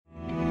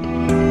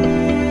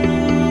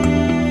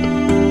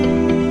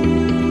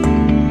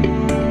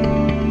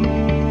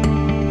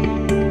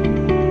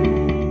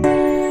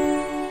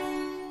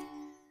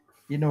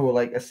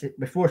like I said,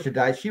 before she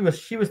died, she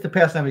was the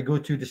person I would go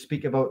to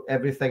speak about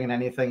everything and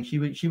anything.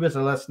 She was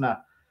a listener.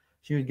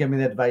 She would give me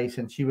the advice,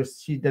 and she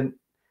didn't.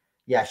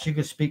 Yeah, she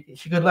could speak.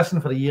 She could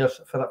listen for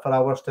years, for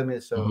hours to me.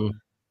 So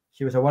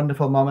she was a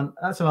wonderful mum. And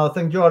that's another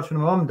thing, George. When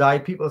my mum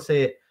died, people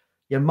say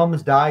your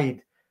mum's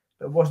died,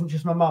 but it wasn't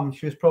just my mum.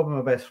 She was probably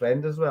my best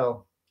friend as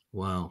well.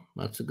 Wow,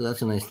 that's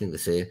a nice thing to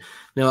say.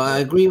 Now, I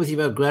agree with you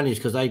about grannies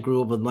because I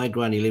grew up with my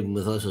granny living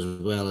with us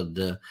as well,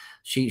 and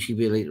she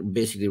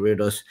basically reared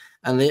us,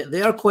 and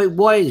they are quite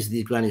wise,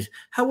 these grannies.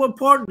 How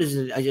important is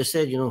it, as you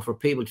said, for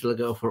people to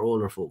look out for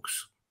older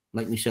folks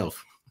like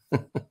myself?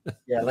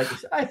 Yeah, like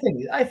I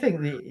think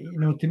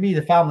to me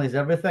the family is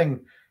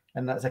everything,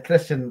 and as a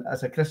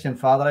Christian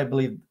father, I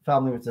believe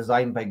family was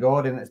designed by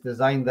God, and it's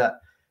designed that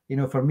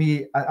for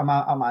me, I'm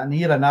at an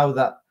era now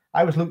that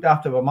I was looked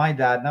after by my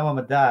dad. Now I'm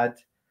a dad,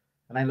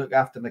 and I look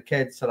after my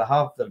kids.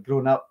 So they're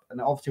grown up,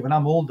 and obviously when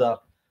I'm older,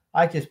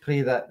 I just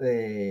pray that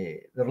the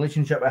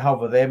relationship I have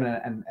with them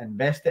and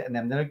invest it in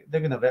them, they're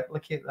going to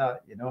replicate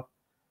that,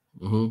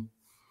 Mm-hmm.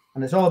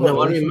 And it's all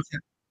about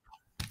relationship.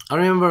 I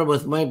remember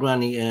with my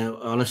granny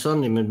on a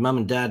Sunday, my mum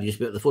and dad used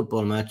to be at the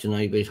football match, and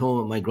I'd be at home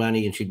with my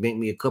granny, and she'd make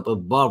me a cup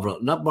of Bovril.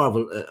 Not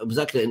Bovril, it was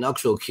actually an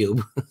Oxo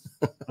cube.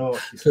 Oh,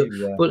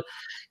 yeah. But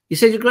you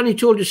said your granny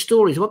told you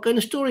stories. What kind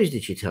of stories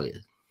did she tell you?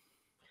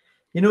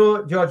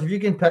 George, if you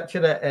can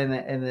picture it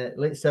in the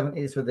late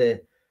 70s with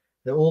the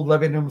old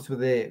living rooms with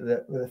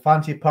the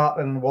fancy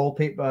pattern and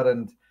wallpaper,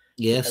 and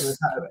yes,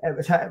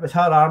 it was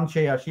her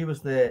armchair. She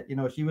was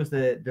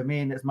the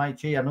domain. It's my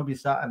chair. Nobody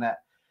sat in it.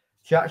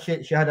 She had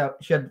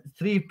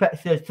three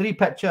pictures.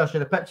 She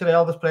had a picture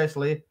of Elvis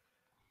Presley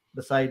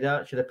beside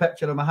her. She had a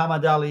picture of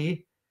Muhammad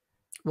Ali.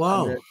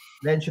 Wow.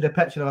 Then she had a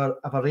picture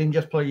of a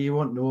Rangers player. You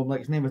won't know him.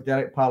 Like his name was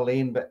Derek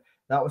Parlane, but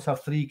that was her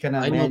three kind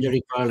of. I know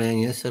Derek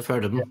Parlane. Yes, I've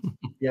heard of him.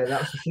 Yeah,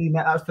 that was the three.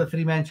 That was the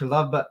three men she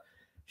loved. But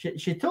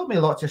she told me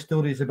lots of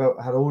stories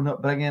about her own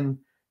upbringing.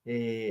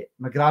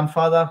 My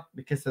grandfather,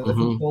 because of the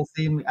football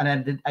team,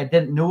 and I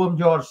didn't know him,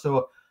 George.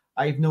 So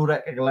I have no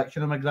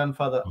recollection of my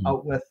grandfather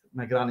out with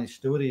my granny's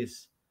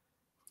stories.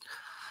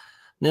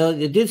 Now,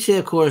 you did say,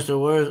 of course,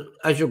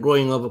 as you're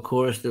growing up, of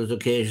course, there was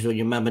occasions when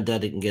your mum and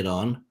dad didn't get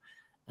on,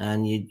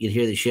 and you'd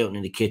hear the shouting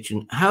in the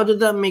kitchen. How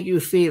did that make you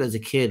feel as a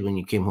kid when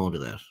you came home to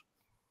that?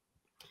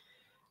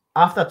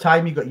 After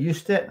time, you got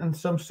used to it in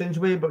some strange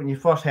way, but when you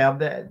first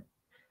heard it,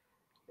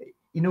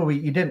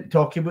 you didn't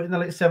talk about it in the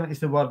late 70s,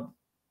 the word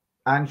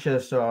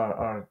anxious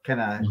or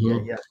kind of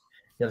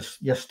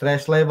your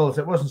stress levels.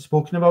 It wasn't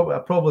spoken about,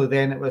 but probably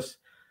then it was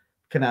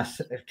kind of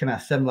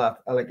similar,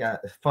 like a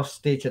first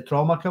stage of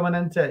trauma coming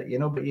into it,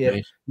 but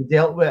you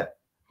dealt with it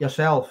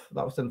yourself.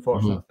 That was the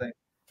unfortunate thing.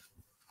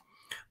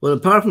 Well,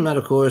 apart from that,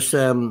 of course,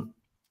 the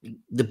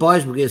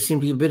Boys Brigade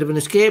seemed to be a bit of an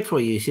escape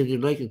for you. You seemed to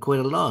like it quite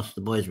a lot,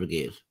 the Boys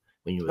Brigade,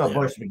 when you were there.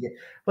 Boys Brigade.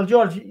 Well,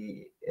 George,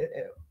 it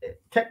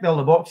ticked all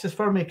the boxes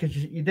for me because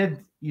you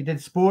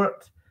did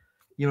sport.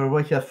 You were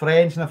with your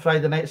friends on a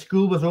Friday night.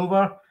 School was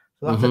over,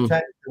 so that's the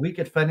time the week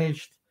had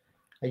finished,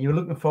 and you were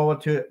looking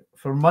forward to it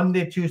for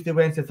Monday, Tuesday,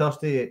 Wednesday,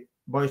 Thursday.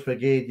 Boys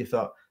Brigade. You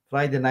thought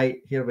Friday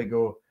night, here we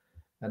go,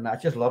 and I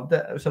just loved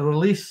it. It was a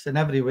release in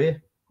every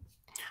way.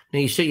 Now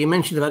you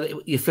mentioned about it.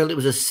 You felt it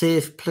was a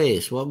safe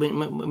place. What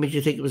made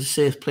you think it was a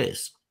safe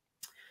place?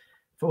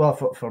 Well,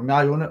 for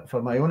my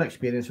own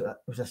experience, it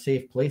was a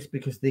safe place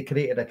because they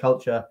created a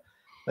culture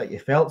that you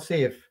felt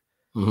safe,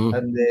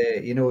 and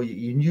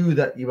you knew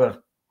that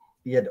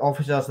you had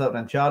officers that were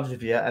in charge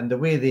of you, and the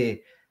way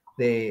they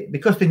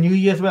because they knew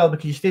you as well,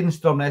 because you stayed in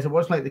Stromness. It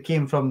wasn't like they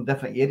came from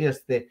different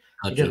areas. They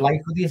did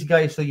life with these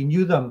guys, so you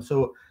knew them.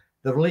 So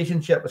the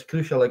relationship was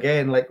crucial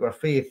again, like with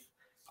faith.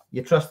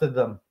 You trusted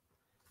them.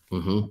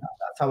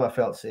 That's how I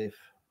felt safe.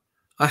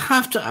 I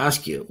have to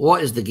ask you,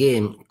 what is the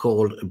game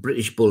called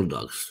British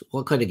Bulldogs?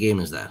 What kind of game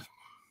is that?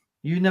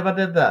 You never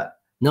did that?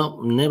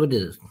 No, never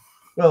did it.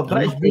 Well,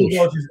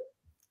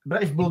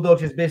 British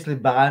Bulldogs is basically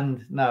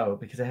banned now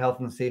because of health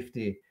and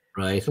safety.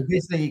 Right. So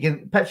basically, you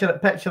can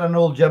picture an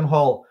old gym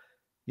hall.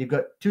 You've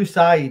got two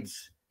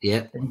sides.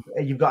 Yeah. And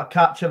you've got a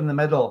catcher in the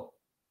middle,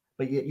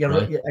 but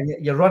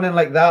you're running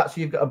like that,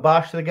 so you've got to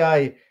bash the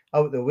guy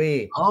out the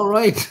way. All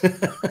right. So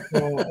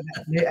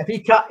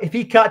if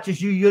he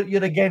catches you,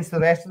 you're against the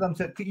rest of them.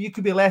 So you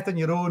could be left on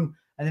your own,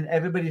 and then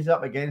everybody's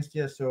up against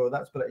you. So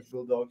that's British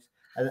Bulldogs.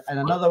 And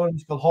another one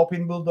was called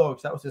Hopping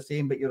Bulldogs. That was the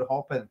same, but you're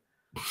hopping.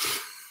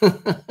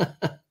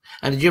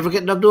 And did you ever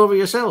get knocked over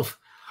yourself?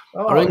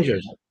 Or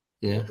injured?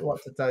 Yeah.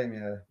 Lots of time,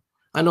 yeah.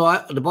 I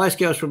know the Boy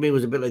Scouts for me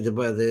was a bit like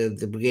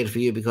the brigade for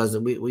you, because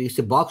we used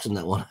to box in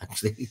that one,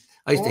 actually.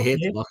 I used to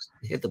hate the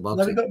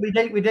boxing. No,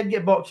 we did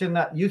get boxing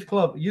at youth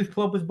club. Youth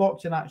club was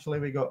boxing, actually.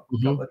 We got a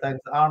couple of times.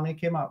 The army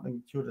came up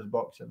and showed us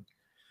boxing.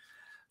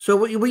 So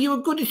were you a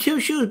good at two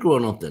shoes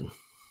growing up then?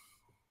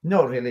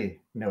 Not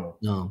really. No.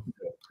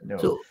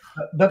 So,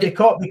 but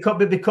because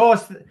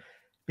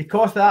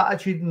the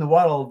attitude in the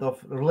world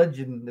of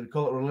religion, they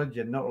call it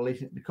religion, not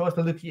religion, because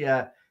they look at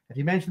you, if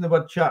you mention the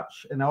word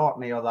church in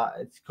Orkney or that,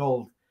 it's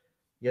called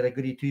you're a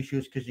goody two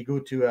shoes because you go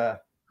to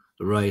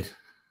right.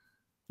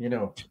 you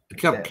know. The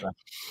Kirk.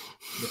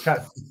 The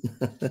Kirk.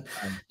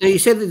 Now, you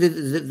said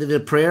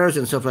the prayers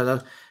and stuff like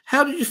that.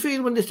 How did you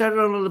feel when they started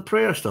on all the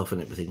prayer stuff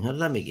and everything? How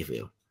did that make you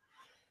feel?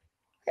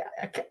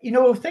 You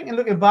know,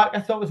 looking back, I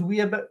thought it was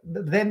weird, but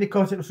then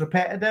because it was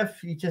repetitive,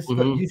 you just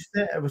got used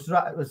to it. It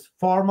was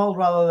formal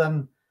rather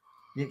than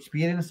you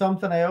experience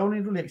something. I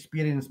only really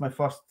experienced my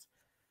first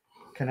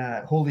kind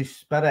of Holy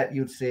Spirit,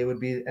 you'd say, would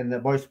be in the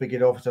Boys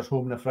Brigade officer's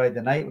home on a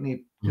Friday night when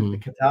he took the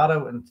guitar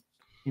out and,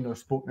 you know,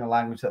 spoke in a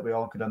language that we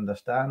all could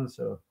understand.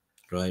 So,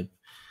 right.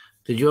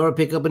 Did you ever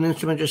pick up an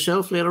instrument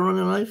yourself later on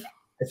in life?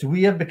 It's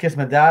weird because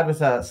my dad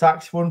was a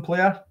saxophone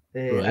player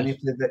right.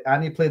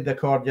 and he played the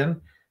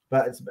accordion,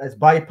 but it's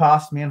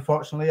bypassed me,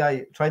 unfortunately.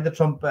 I tried the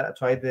trumpet, I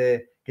tried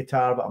the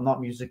guitar, but I'm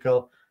not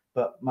musical.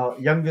 But my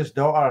youngest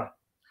daughter,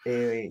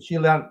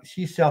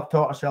 she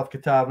self-taught herself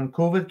guitar when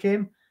COVID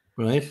came.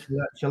 Right.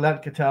 She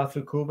learned guitar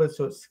through COVID,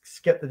 so it's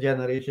skipped the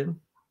generation.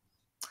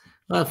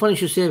 Well, funny you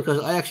should say,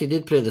 because I actually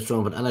did play the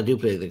trumpet and I do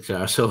play the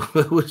guitar, so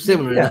we're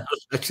similar in that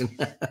respect.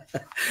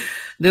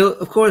 Now,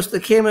 of course, there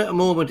came a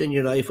moment in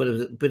your life when it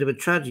was a bit of a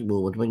tragic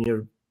moment when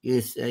your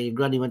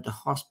granny went to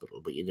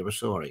hospital, but you never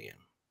saw her again.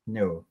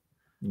 No.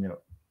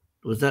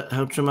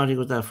 How traumatic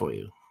was that for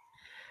you?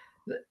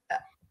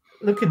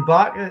 Looking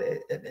back,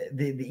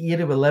 the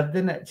era we lived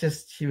in,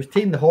 she was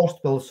taken to the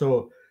hospital,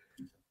 so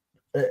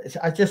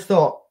I just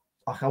thought,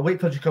 I'll wait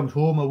till she comes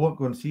home. I won't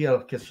go and see her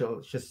because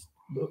she'll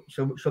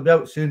be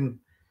out soon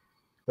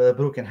with a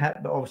broken hip.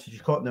 But obviously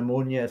she's caught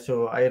pneumonia,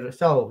 so you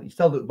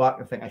still look back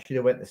and think I should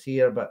have went to see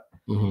her, but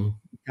you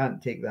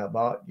can't take that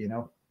back, you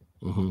know.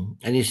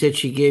 And you said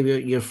she gave you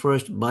your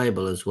first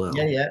Bible as well.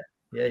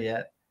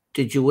 Yeah.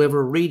 Did you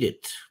ever read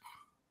it?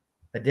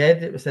 I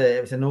did. It was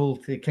an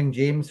old King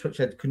James,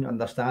 which I couldn't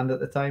understand at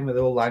the time with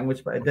the old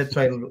language, but I did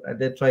try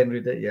and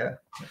read it. Yeah,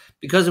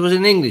 because it was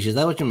in English. Is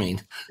that what you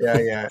mean?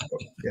 Yeah.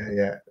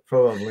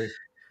 Probably.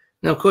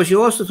 Now, of course,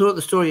 you also told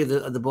the story of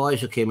the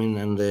boys who came in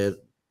and they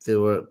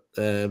were,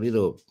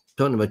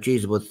 talking about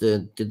Jesus, but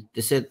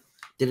they said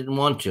they didn't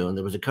want to, and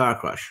there was a car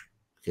crash.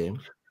 Okay.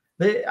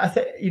 I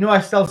think, you know, I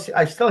still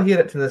hear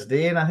it to this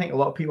day, and I think a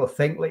lot of people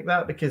think like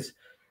that because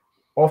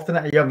often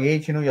at a young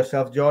age, you know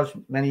yourself, George,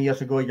 many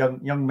years ago,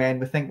 young men,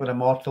 we think we're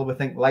immortal, we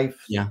think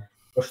life,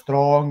 we're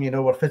strong, you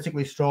know, we're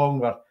physically strong,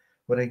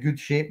 we're in good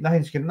shape,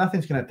 nothing's going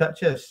to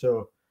touch us.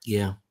 So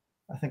yeah,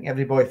 I think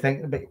every boy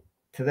thinks, but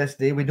to this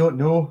day, we don't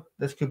know.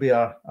 This could be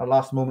our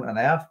last moment on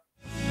earth.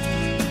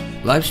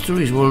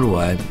 Lifestories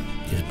Worldwide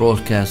is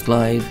broadcast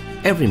live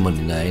every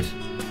Monday night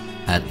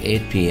at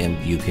 8 p.m.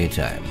 UK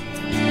time.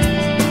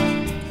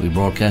 We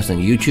broadcast on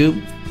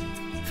YouTube,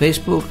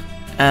 Facebook,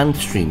 and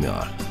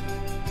StreamYard.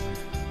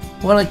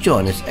 Why not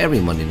join us every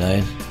Monday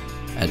night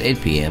at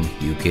 8 p.m.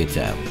 UK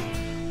time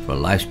for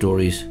Life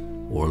Stories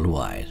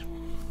Worldwide.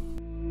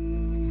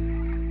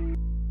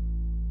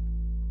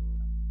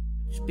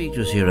 Speak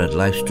to us here at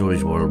Life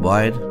Stories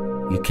Worldwide.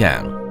 You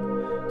can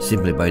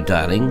simply by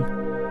dialing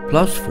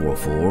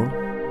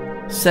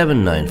 +44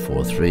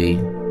 7943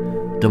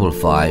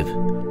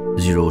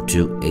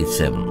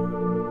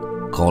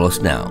 550287. Call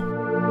us now.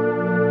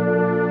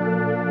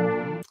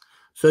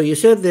 So you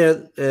said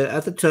there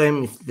at the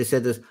time they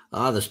said there's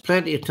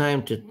plenty of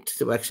time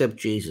to accept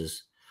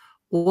Jesus.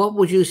 What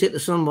would you say to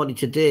somebody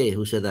today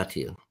who said that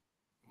to you?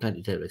 Plenty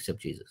of time to accept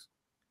Jesus.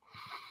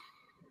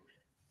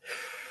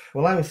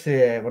 Well, I would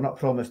say we're not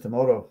promised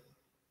tomorrow.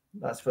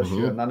 That's for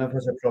sure. None of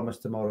us are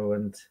promised tomorrow,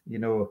 and you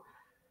know,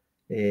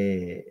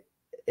 I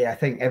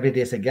think every day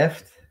is a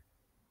gift.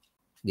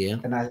 Yeah.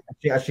 And as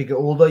you get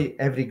older,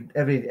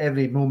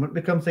 every moment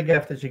becomes a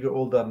gift as you get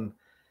older. And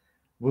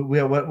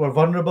we're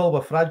vulnerable,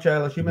 we're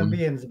fragile as human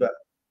beings, but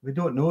we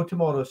don't know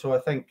tomorrow. So I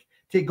think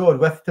take God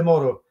with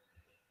tomorrow.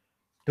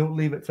 Don't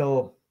leave it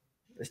till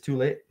it's too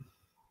late.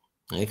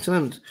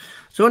 Excellent.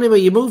 So anyway,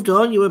 you moved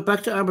on. You went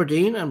back to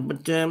Aberdeen,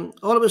 but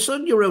all of a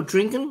sudden you were out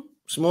drinking,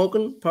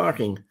 smoking,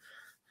 partying.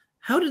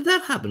 How did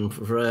that happen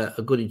for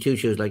a goody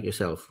two-shoes like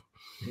yourself?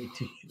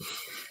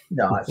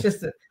 No, it's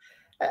just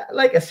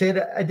like I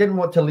said, I didn't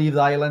want to leave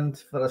the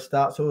island for a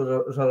start, so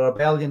there was a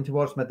rebellion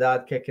towards my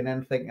dad kicking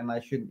in, thinking I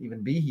shouldn't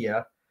even be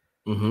here.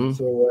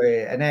 So,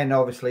 and then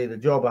obviously the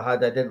job I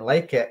had, I didn't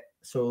like it.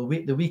 So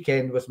the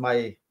weekend would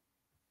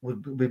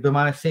be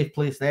my safe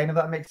place then, if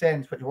that makes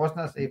sense, which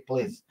wasn't a safe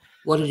place.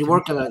 What did you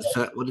work at the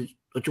time?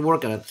 What you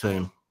work at the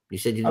time? You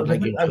said you didn't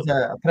like it. I was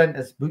an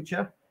apprentice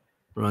butcher.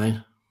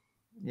 Right.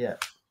 Yeah.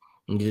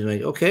 And you didn't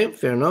like. Okay,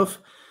 fair enough.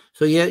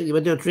 So yeah, you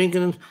went there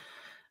drinking,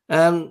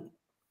 and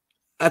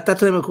at that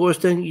time, of course,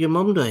 then your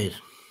mum died.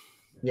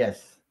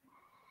 Yes.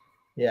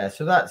 Yeah.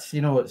 So that's,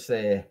 you know, it's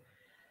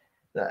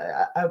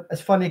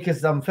funny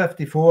because I'm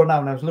 54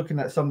 now, and I was looking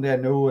at somebody I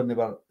know, and they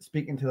were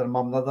speaking to their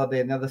mum the other day,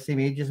 and they're the same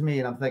age as me,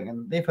 and I'm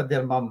thinking they've had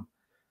their mum.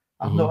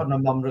 I've not had a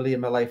mum really in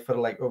my life for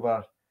like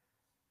over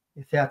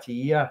 30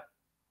 years.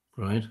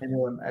 Right. You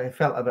know, and I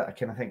felt a bit. I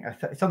kind of think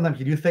sometimes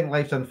you do think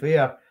life's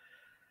unfair,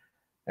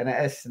 and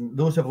it is. And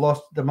those who've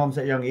lost their mums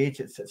at a young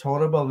age, it's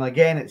horrible. And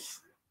again, it's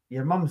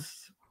your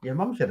mum's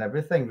had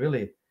everything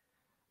really.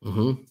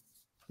 You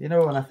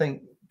know, and I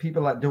think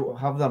people that don't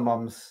have their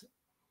mums,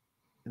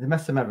 They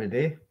miss him every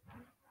day.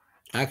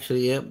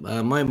 Actually, yeah.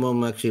 My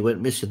mum actually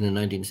went missing in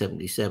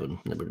 1977.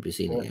 Never to be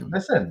seen again.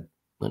 Missing?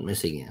 Went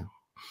missing, yeah.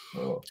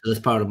 Oh. So that's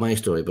part of my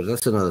story, but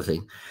that's another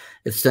thing.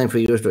 It's time for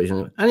your story.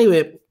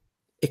 Anyway,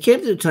 it came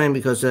to the time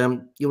because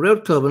you were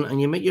out clubbing and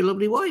you met your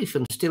lovely wife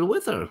and still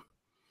with her.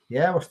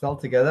 Yeah, we're still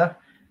together.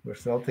 We're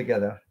still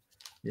together.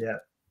 Yeah.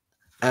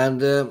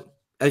 And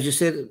as you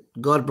said,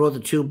 God brought the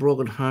two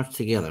broken hearts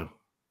together.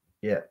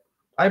 Yeah.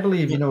 I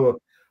believe,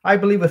 I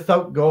believe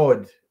without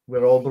God,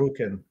 we're all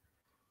broken.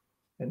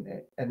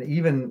 And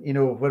even,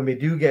 when we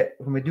do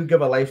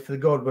give our lives to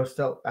God, we're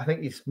still, I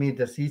think he's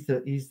made us, he's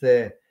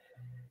the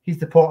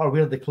potter,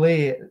 we're the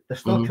clay. There's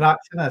still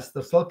cracks in us.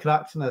 There's still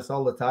cracks in us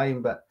all the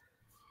time, but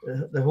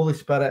the Holy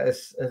Spirit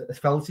is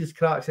fills these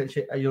cracks.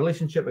 Your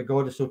relationship with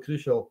God is so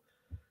crucial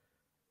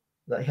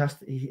that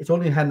it's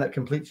only him that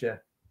completes you.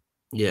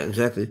 Yeah,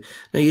 exactly.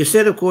 Now you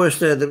said, of course,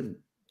 that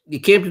you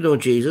came to know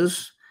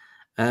Jesus,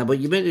 but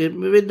you made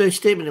a nice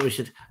statement where you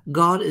said,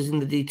 God is in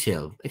the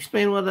detail.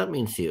 Explain what that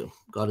means to you.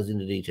 God is in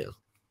the detail.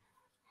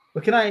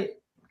 Well,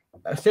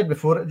 I said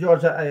before,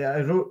 George, I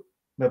wrote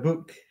my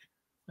book.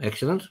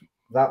 Excellent.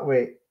 That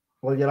way,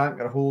 well, your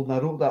anchor hold, and I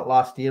wrote that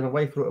last year. My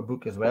wife wrote a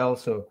book as well,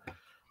 so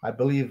I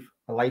believe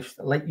a life,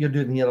 like you're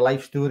doing here, a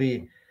life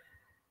story.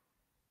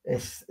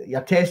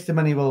 Your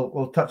testimony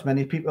will touch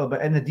many people,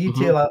 but in the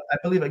detail, I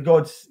believe that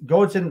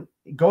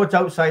God's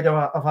outside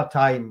of our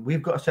time.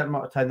 We've got a certain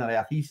amount of time on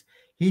earth.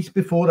 He's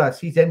before us.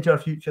 He's into our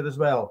future as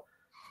well.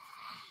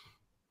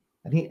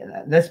 And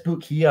this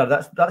book here,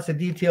 that's the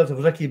details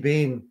of Ricky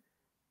Bain,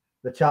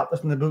 the chapters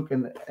in the book,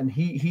 and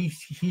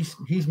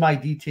he's my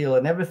detail,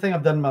 and everything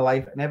I've done in my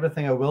life and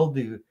everything I will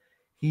do,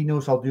 he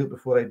knows I'll do it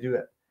before I do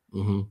it.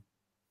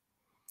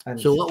 And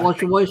so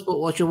what's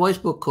your wife's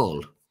book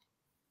called?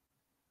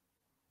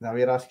 Now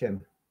you're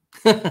asking.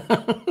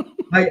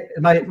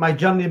 my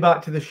journey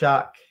back to the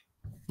shack.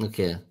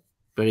 Okay,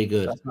 very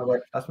good.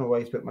 That's my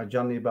wife's book, My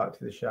Journey Back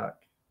to the Shack.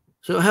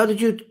 So how did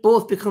you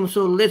both become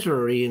so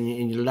literary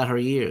in your latter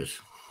years?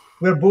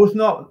 We're both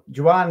not.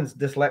 Joanne's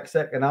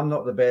dyslexic, and I'm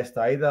not the best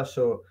either.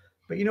 So,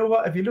 but you know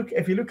what? If you look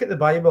at the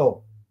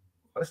Bible,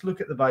 let's look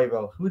at the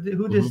Bible. Who did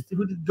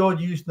God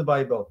use in the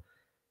Bible?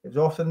 It was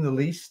often the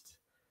least.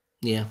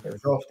 Yeah. It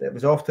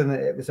was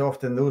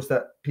often those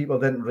that people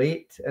didn't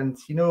rate, and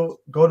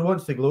God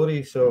wants the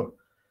glory. So,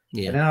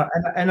 yeah.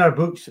 And in our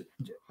books,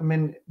 I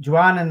mean,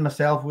 Joanne and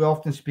myself, we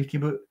often speak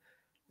about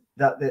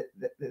that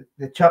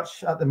the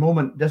church at the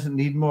moment doesn't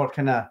need more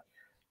kind of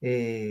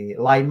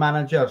line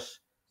managers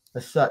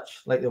as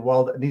such, like the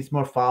world. It needs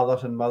more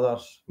fathers and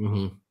mothers.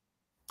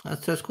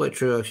 That's quite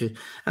true, actually.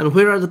 And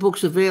where are the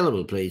books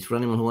available, please, for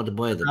anyone who wants to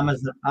buy them?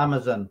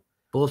 Amazon.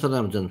 Both on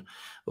Amazon.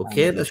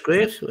 Okay, Amazon. That's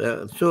great.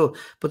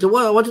 But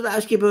I wanted to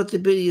ask you about the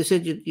bit you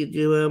said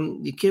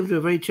you came to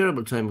a very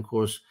terrible time, of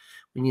course,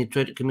 when you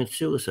tried to commit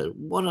suicide.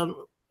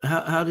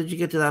 How did you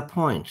get to that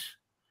point?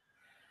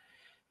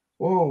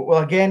 Oh,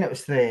 well, again, it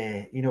was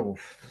I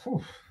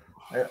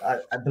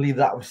believe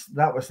that was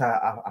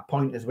a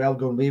point as well,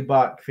 going way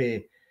back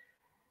from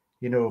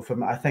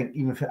I think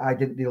even if I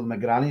didn't deal with my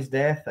granny's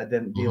death, I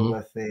didn't deal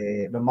with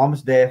my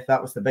mum's death. That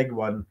was the big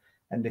one,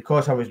 and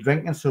because I was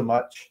drinking so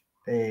much,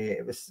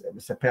 it was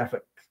a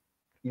perfect.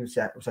 It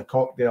was a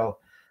cocktail,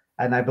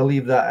 and I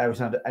believe that I was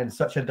in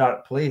such a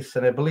dark place,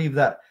 and I believe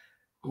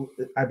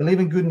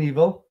in good and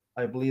evil.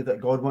 I believe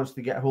that God wants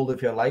to get hold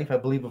of your life. I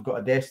believe we've got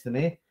a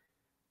destiny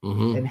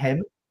in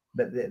Him,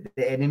 but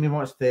the enemy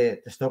wants to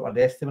stop our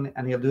destiny,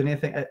 and he'll do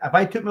anything. If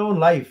I took my own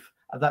life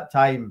at that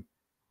time,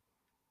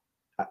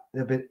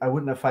 I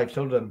wouldn't have 5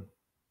 children.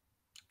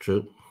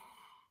 True.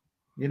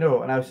 And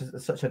I was in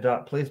such a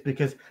dark place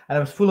and I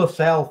was full of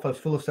self. I was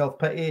full of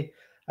self-pity.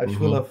 I was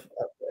full of,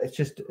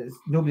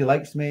 nobody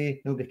likes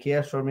me. Nobody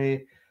cares for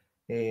me.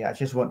 I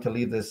just want to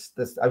leave this.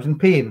 I was in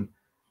pain.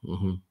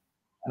 And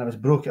I was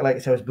broken. Like I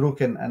said, I was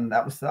broken, and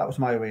that was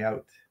my way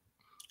out.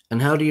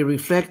 And how do you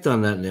reflect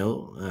on that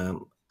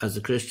now, as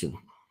a Christian?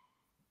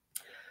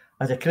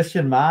 As a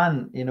Christian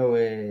man,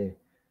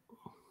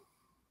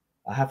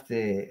 I have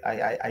to.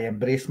 I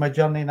embrace my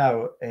journey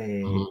now.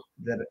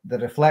 The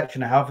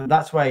reflection I have, and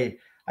that's why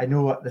I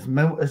know at this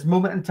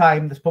moment in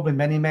time, there's probably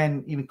many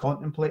men even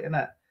contemplating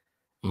it.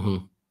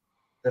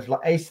 There's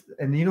like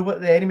and you know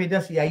what the enemy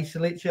does? He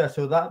isolates you.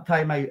 So that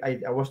time, I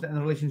wasn't in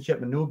a relationship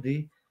with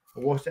nobody. I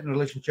wasn't in a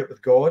relationship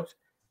with God,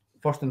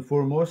 first and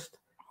foremost.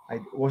 I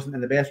wasn't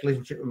in the best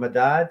relationship with my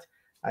dad.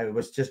 I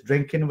was just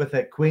drinking with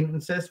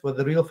acquaintances, with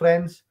the real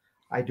friends.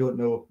 I don't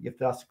know. You have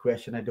to ask the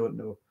question. I don't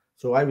know.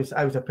 So I was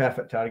a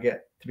perfect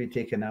target to be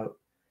taken out.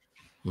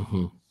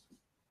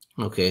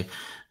 Okay.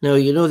 Now,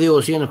 the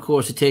old saying, of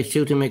course, it takes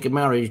two to make a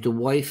marriage, the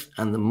wife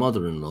and the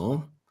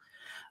mother-in-law.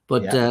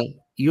 But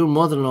your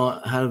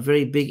mother-in-law had a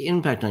very big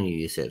impact on you,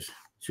 you said.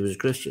 She was a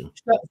Christian.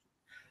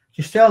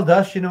 She still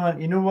does,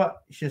 and you know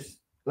what? She's,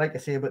 like I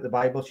say about the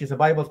Bible, she's a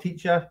Bible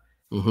teacher.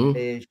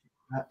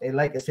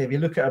 Like I say, if you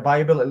look at her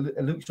Bible,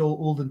 it looks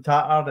old and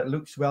tattered. It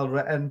looks well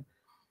written.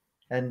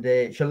 And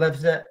she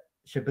lives it.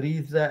 She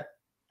breathes it.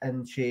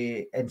 And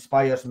she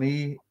inspires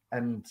me.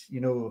 And,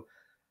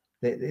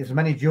 there's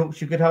many jokes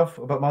you could have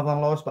about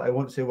mother-in-laws, but I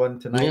won't say one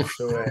tonight.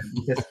 So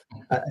because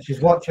she's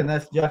watching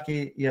this,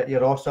 Jackie,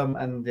 you're awesome,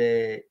 and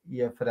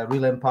you've had a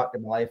real impact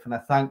in my life, and I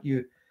thank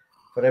you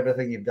for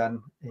everything you've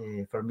done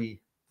for me.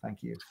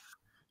 Thank you.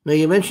 Now,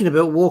 you mentioned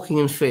about walking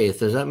in faith.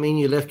 Does that mean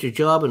you left your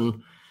job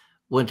and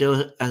went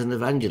out as an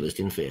evangelist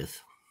in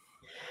faith?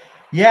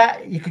 Yeah,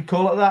 you could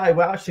call it that.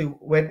 I actually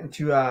went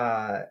into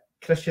a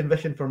Christian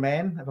Vision for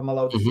Men, if I'm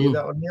allowed to say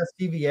that on here,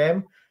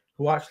 CVM,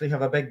 who actually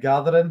have a big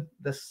gathering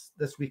this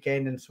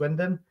weekend in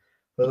Swindon.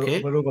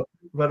 Where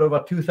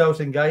over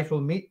 2,000 guys will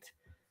meet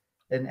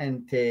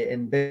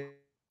in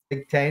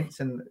big tents,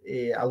 and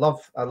I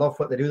love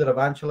what they do. They're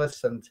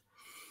evangelists, and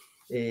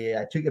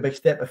I took a big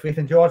step of faith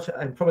in George.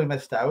 I probably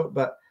missed out,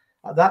 but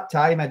at that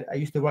time I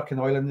used to work in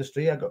the oil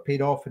industry. I got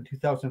paid off in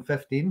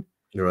 2015.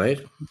 You're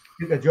right.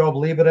 Took a job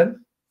labouring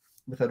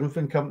with a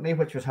roofing company,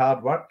 which was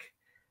hard work.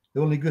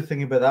 The only good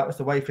thing about that was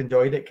the wife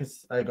enjoyed it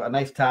because I got a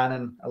nice tan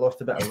and I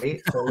lost a bit of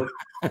weight, so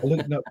I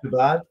looked not too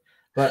bad.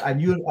 But I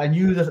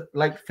knew that,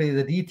 like, for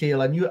the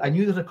detail, I knew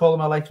there's a call in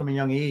my life from a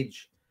young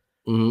age.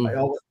 I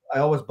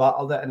always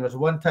battled it, and there was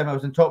one time I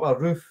was on top of a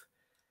roof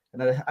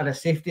and I had a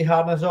safety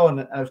harness on,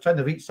 and I was trying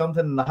to reach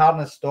something, and the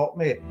harness stopped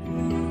me.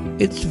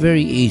 It's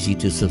very easy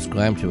to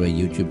subscribe to our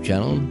YouTube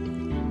channel,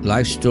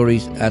 Life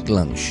Stories at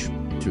Lunch,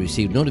 to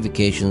receive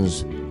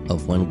notifications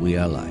of when we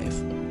are live.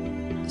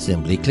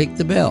 Simply click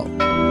the bell.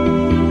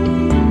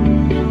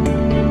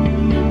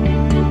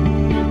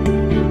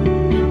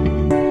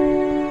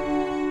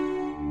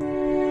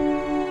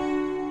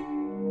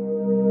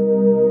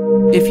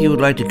 If you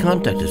would like to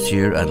contact us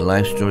here at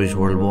Life Stories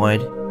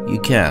Worldwide, you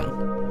can.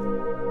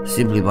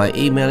 Simply by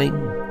emailing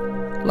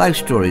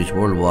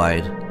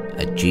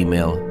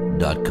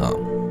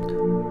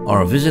lifestoriesworldwide@gmail.com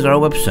or visit our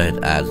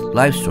website at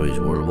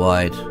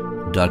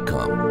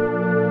lifestoriesworldwide.com.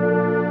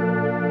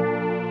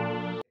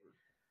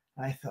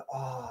 I thought,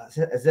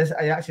 is this?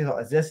 I actually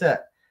thought, is this it?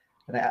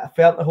 And I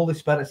felt the Holy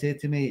Spirit say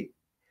to me,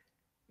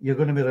 "You're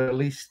going to be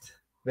released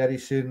very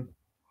soon."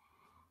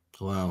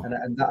 Wow!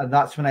 And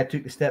that's when I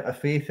took the step of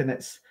faith. And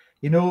it's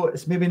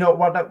maybe not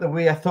worked out the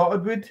way I thought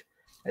it would.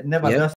 It never does.